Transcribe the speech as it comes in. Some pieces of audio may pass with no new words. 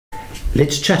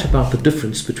Let's chat about the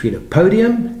difference between a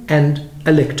podium and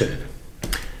a lectern.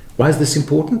 Why is this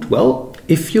important? Well,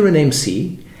 if you're an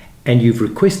MC and you've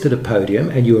requested a podium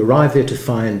and you arrive there to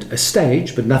find a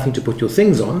stage but nothing to put your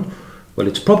things on, well,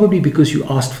 it's probably because you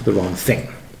asked for the wrong thing.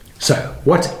 So,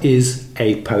 what is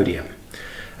a podium?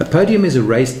 A podium is a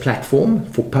raised platform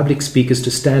for public speakers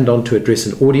to stand on to address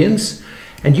an audience,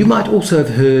 and you might also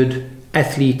have heard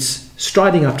athletes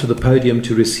striding up to the podium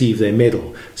to receive their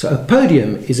medal. So a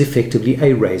podium is effectively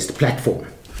a raised platform.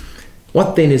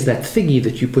 What then is that thingy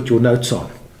that you put your notes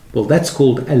on? Well, that's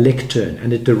called a lectern,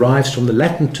 and it derives from the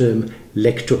Latin term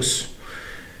lectus.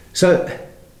 So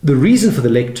the reason for the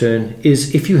lectern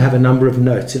is if you have a number of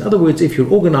notes. In other words, if you're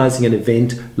organizing an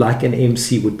event like an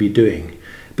MC would be doing.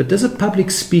 But does a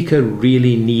public speaker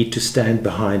really need to stand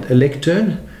behind a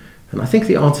lectern? And I think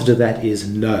the answer to that is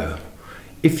no.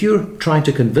 If you're trying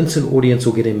to convince an audience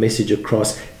or get a message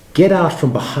across, get out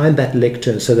from behind that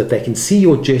lectern so that they can see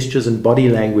your gestures and body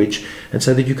language, and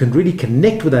so that you can really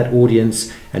connect with that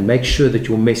audience and make sure that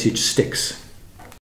your message sticks.